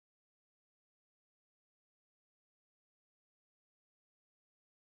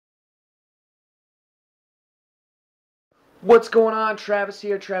What's going on? Travis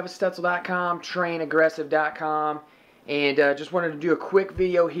here, TravisStetzel.com, trainaggressive.com, and just wanted to do a quick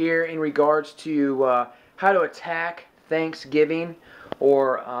video here in regards to how to attack Thanksgiving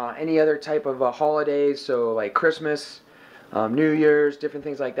or any other type of holidays, so like Christmas, New Year's, different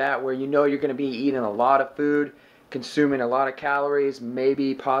things like that, where you know you're going to be eating a lot of food, consuming a lot of calories,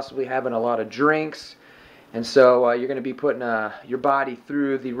 maybe possibly having a lot of drinks, and so you're going to be putting your body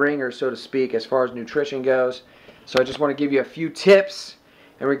through the ringer, so to speak, as far as nutrition goes. So I just want to give you a few tips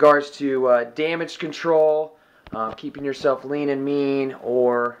in regards to damage control, keeping yourself lean and mean,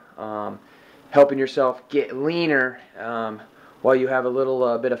 or helping yourself get leaner while you have a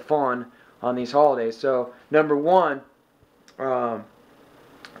little bit of fun on these holidays. So number one, the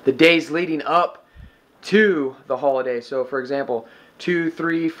days leading up to the holiday. So for example, 2,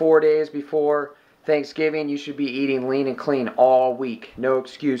 3, 4 days before Thanksgiving, you should be eating lean and clean all week. No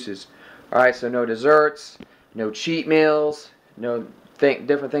excuses. Alright, so no desserts, no cheat meals, no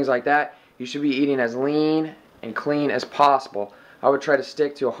different things like that. You should be eating as lean and clean as possible. I would try to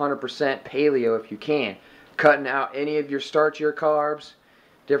stick to 100% paleo if you can. Cutting out any of your starchier carbs,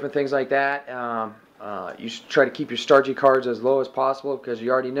 different things like that. You should try to keep your starchy carbs as low as possible, because you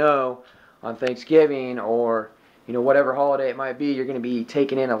already know on Thanksgiving or whatever holiday it might be, you're going to be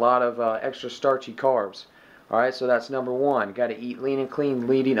taking in a lot of extra starchy carbs. Alright, so that's number one. Got to eat lean and clean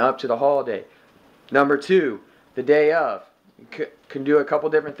leading up to the holiday. Number two, the day of. You can do a couple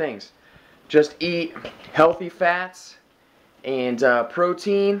different things. Just eat healthy fats and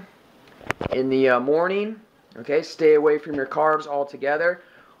protein in the morning. Okay, stay away from your carbs altogether,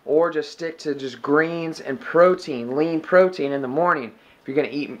 or just stick to just greens and protein, lean protein in the morning. If you're going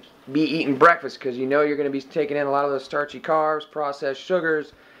to be eating breakfast, because you know you're going to be taking in a lot of those starchy carbs, processed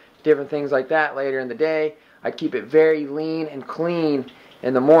sugars, different things like that later in the day. I keep it very lean and clean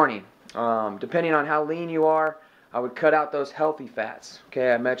in the morning. Depending on how lean you are, I would cut out those healthy fats.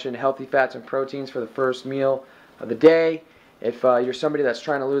 Okay, I mentioned healthy fats and proteins for the first meal of the day. If you're somebody that's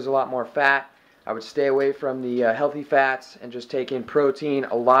trying to lose a lot more fat, I would stay away from the healthy fats and just take in protein,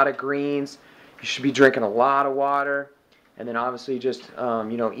 a lot of greens. You should be drinking a lot of water, and then obviously just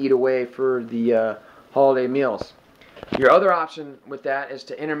eat away for the holiday meals. Your other option with that is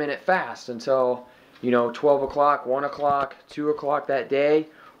to intermittent fast until 12 o'clock, 1 o'clock, 2 o'clock that day,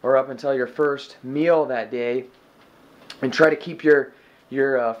 or up until your first meal that day, and try to keep your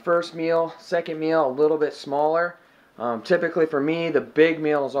first meal, second meal a little bit smaller. Typically for me, the big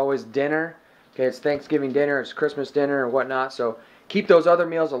meal is always dinner. Okay, it's Thanksgiving dinner, it's Christmas dinner, and whatnot. So keep those other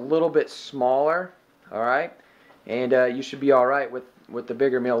meals a little bit smaller. All right, and you should be all right with the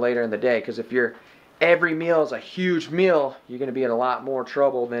bigger meal later in the day. Because if every meal is a huge meal, you're going to be in a lot more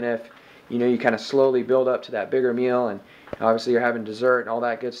trouble than if you kind of slowly build up to that bigger meal, and obviously you're having dessert and all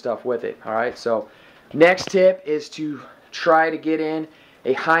that good stuff with it. Alright, so next tip is to try to get in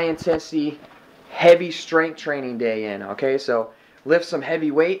a high intensity, heavy strength training day in. Okay, so lift some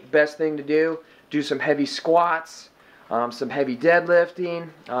heavy weight, best thing to do. Do some heavy squats, some heavy deadlifting,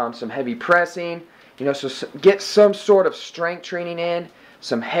 some heavy pressing. So get some sort of strength training in,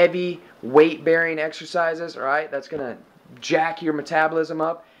 some heavy weight bearing exercises. Alright, that's going to jack your metabolism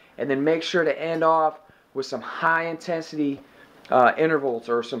up. And then make sure to end off with some high intensity intervals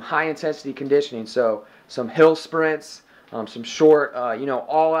or some high intensity conditioning. So some hill sprints, some short,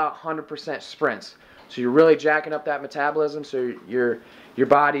 all out 100% sprints. So you're really jacking up that metabolism, so your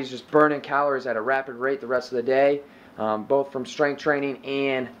body's just burning calories at a rapid rate the rest of the day, both from strength training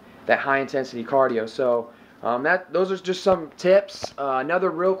and that high intensity cardio. So those are just some tips. Another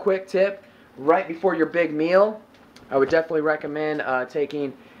real quick tip: right before your big meal, I would definitely recommend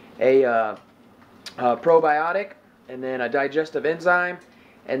taking a probiotic, and then a digestive enzyme,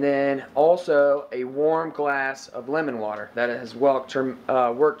 and then also a warm glass of lemon water. That has worked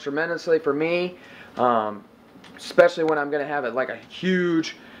tremendously for me, especially when I'm going to have like a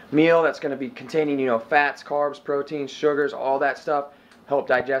huge meal that's going to be containing fats, carbs, proteins, sugars, all that stuff. Help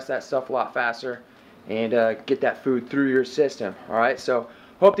digest that stuff a lot faster and get that food through your system. Alright, so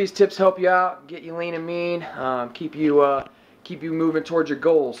hope these tips help you out, get you lean and mean, keep you moving towards your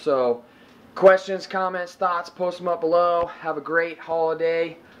goals. So questions, comments, thoughts, post them up below. Have a great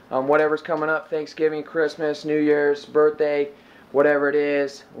holiday, whatever's coming up, Thanksgiving, Christmas, New Year's, birthday, whatever it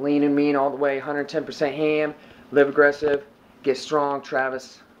is. Lean and mean all the way, 110% ham. Live aggressive, get strong.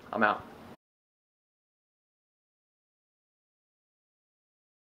 Travis, I'm out.